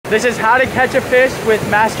This is how to catch a fish with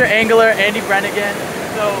master angler Andy Brennigan.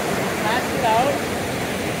 So you cast it out,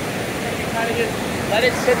 and you kind of just let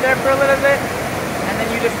it sit there for a little bit, and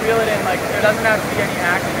then you just reel it in. Like there doesn't have to be any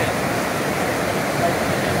action. Like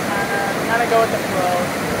you just kind of go with the flow.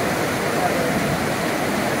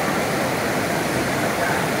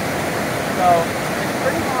 So it's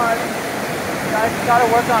pretty hard. You guys got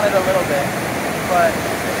to work on it a little bit, but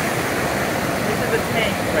this is a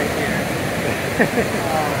tank right here.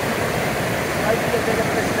 Might be the biggest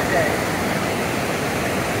fish of the day.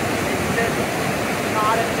 It's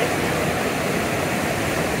not a fish.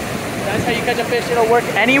 That's how you catch a fish. It'll work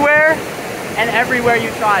anywhere and everywhere you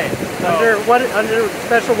try it. So, under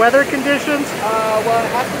special weather conditions? Well, it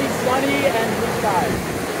has to be sunny and blue skies.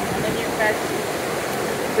 And then you catch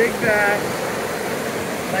big bass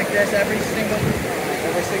like this every single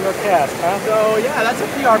cast, huh? So yeah, that's a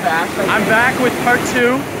PR bass. I'm back with part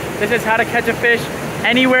 2. This is how to catch a fish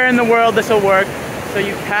anywhere in the world. This will work. So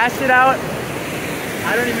you cast it out.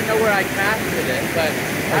 I don't even know where I casted it, but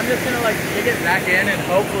I'm just gonna like dig it back in and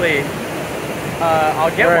hopefully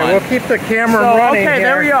I'll get one. We'll keep the camera running. Okay, here.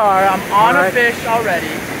 there we are. I'm on a fish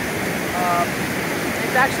already.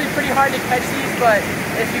 It's actually pretty hard to catch these, but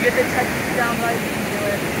if you get the technique down right, you can do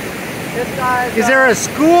it. This guy's, is there a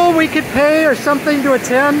school we could pay or something to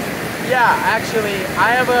attend? Yeah, actually,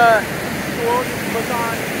 I have a school. You can look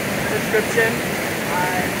on the description.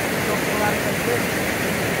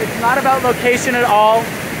 It's not about location at all.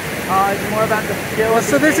 It's more about the skill. Well,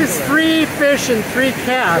 so this is 3 fish and 3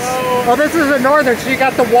 casts. So, this is a northern. So you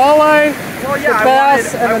got the walleye, the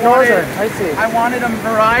bass, and the northern. I see. I wanted a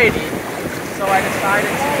variety, so I decided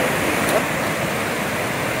to.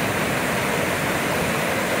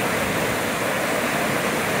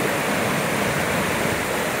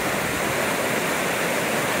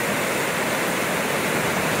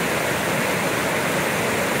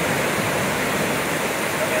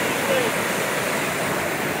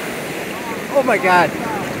 Oh my God.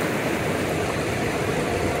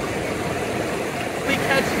 We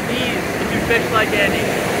catch these if you fish like Andy.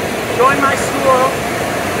 Join my school.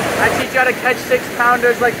 I teach you how to catch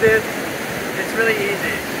 6-pounders like this. It's really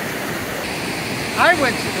easy. I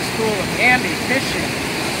went to the school of Andy fishing.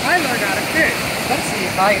 I learned how to fish. Let's see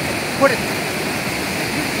if I can put it.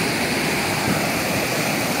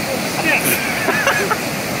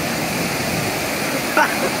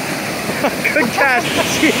 Good catch.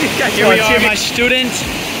 Here we are, my student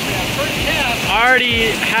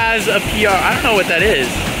already has a PR. I don't know what that is.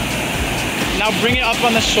 Now bring it up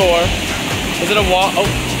on the shore. Is it a wall? Oh,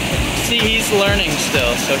 see, he's learning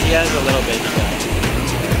still, so he has a little bit.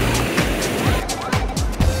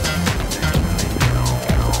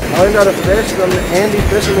 I learned how to fish from the Andy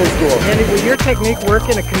Fisherman School. Andy, will your technique work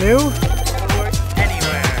in a canoe?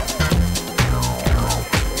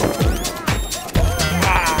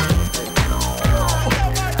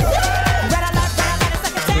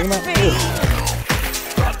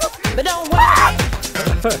 But don't worry.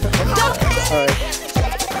 Don't panic.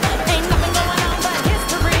 Ain't nothing going on but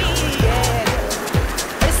history. Yeah.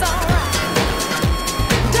 It's alright.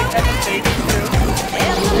 Don't panic.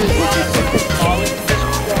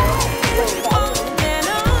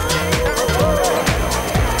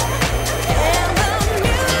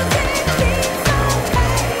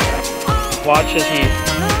 Watch as he...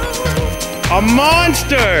 A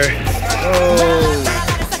monster! Oh.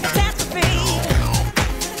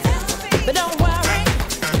 But don't worry,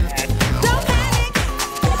 don't panic.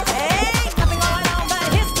 Ain't nothing going on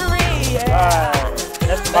but history. Wow,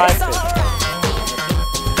 that's my fish.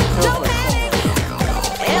 Don't panic.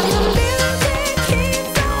 And the music keeps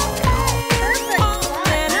on playing on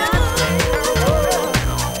and on.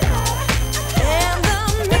 And the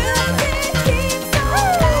music keeps on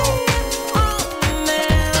playing on and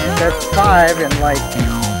on. That's 5, and like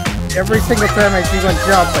every single time I see one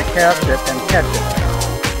jump, I cast it and catch it.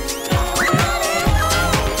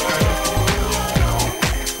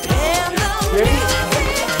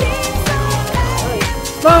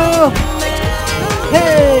 Oh!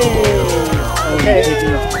 Hey! Okay.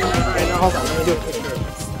 Hold on, let me do it.